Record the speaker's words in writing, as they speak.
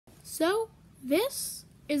So, this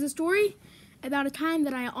is a story about a time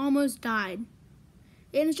that I almost died.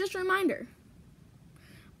 And it's just a reminder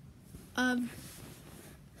of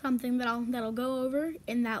something that I'll go over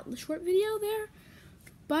in that short video there.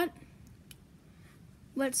 But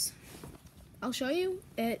I'll show you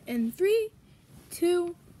it in 3,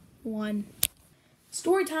 2, 1.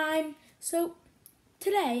 Story time. So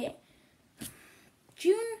today,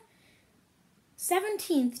 June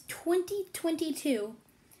 17th, 2022.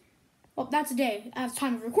 Well, that's a day. At the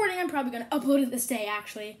time of recording, I'm probably going to upload it this day,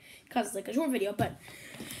 actually, because it's like a short video. But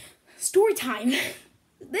story time.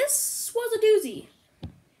 This was a doozy.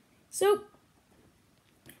 So,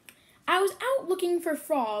 I was out looking for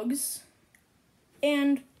frogs,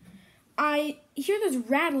 and I hear this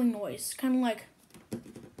rattling noise, kind of like,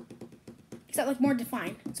 except like more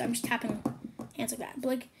defined. So I'm just tapping hands like that, but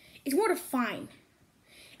like it's more defined.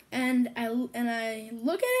 And I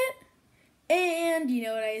look at it, and you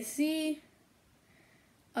know what I see?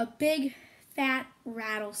 A big fat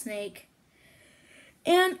rattlesnake.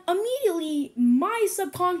 And immediately my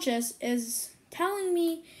subconscious is telling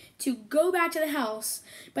me to go back to the house.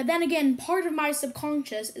 But then again, part of my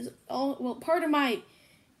subconscious is part of my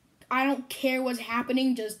I don't care what's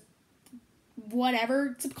happening, just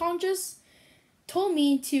whatever subconscious told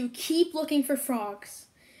me to keep looking for frogs.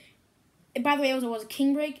 And by the way, it was a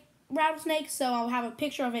kingbreak rattlesnake, so I'll have a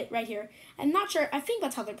picture of it right here. I'm not sure, I think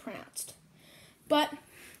that's how they're pronounced. But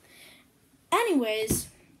anyways,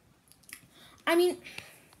 and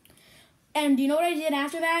do you know what I did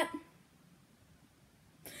after that?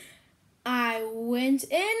 I went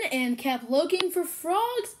in and kept looking for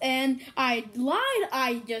frogs, and I lied.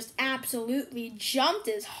 I just absolutely jumped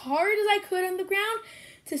as hard as I could on the ground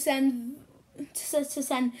to send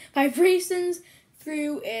vibrations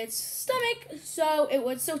through its stomach. So if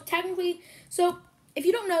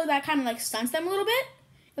you don't know, that kind of like stunts them a little bit.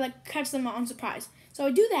 It like catches them on surprise. So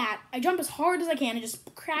I do that. I jump as hard as I can and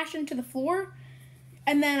just crash into the floor,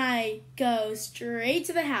 and then I go straight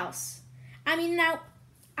to the house. Now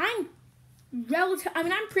I'm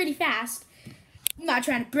pretty fast. I'm not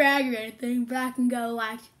trying to brag or anything, but I can go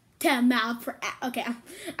like 10 miles per hour. Okay,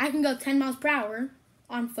 I can go 10 miles per hour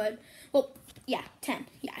on foot. Well, yeah, 10.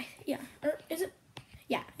 Yeah. Or is it?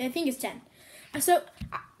 Yeah, I think it's 10. So,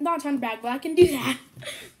 I'm not trying to brag, but I can do that.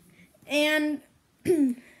 And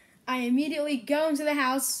I immediately go into the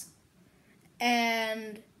house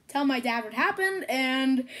and tell my dad what happened,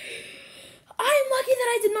 and I'm lucky that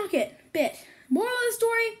I did not get bit. Moral of the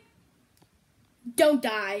story: don't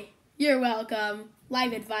die. You're welcome.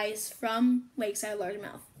 Life advice from Lakeside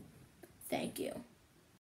Largemouth. Thank you.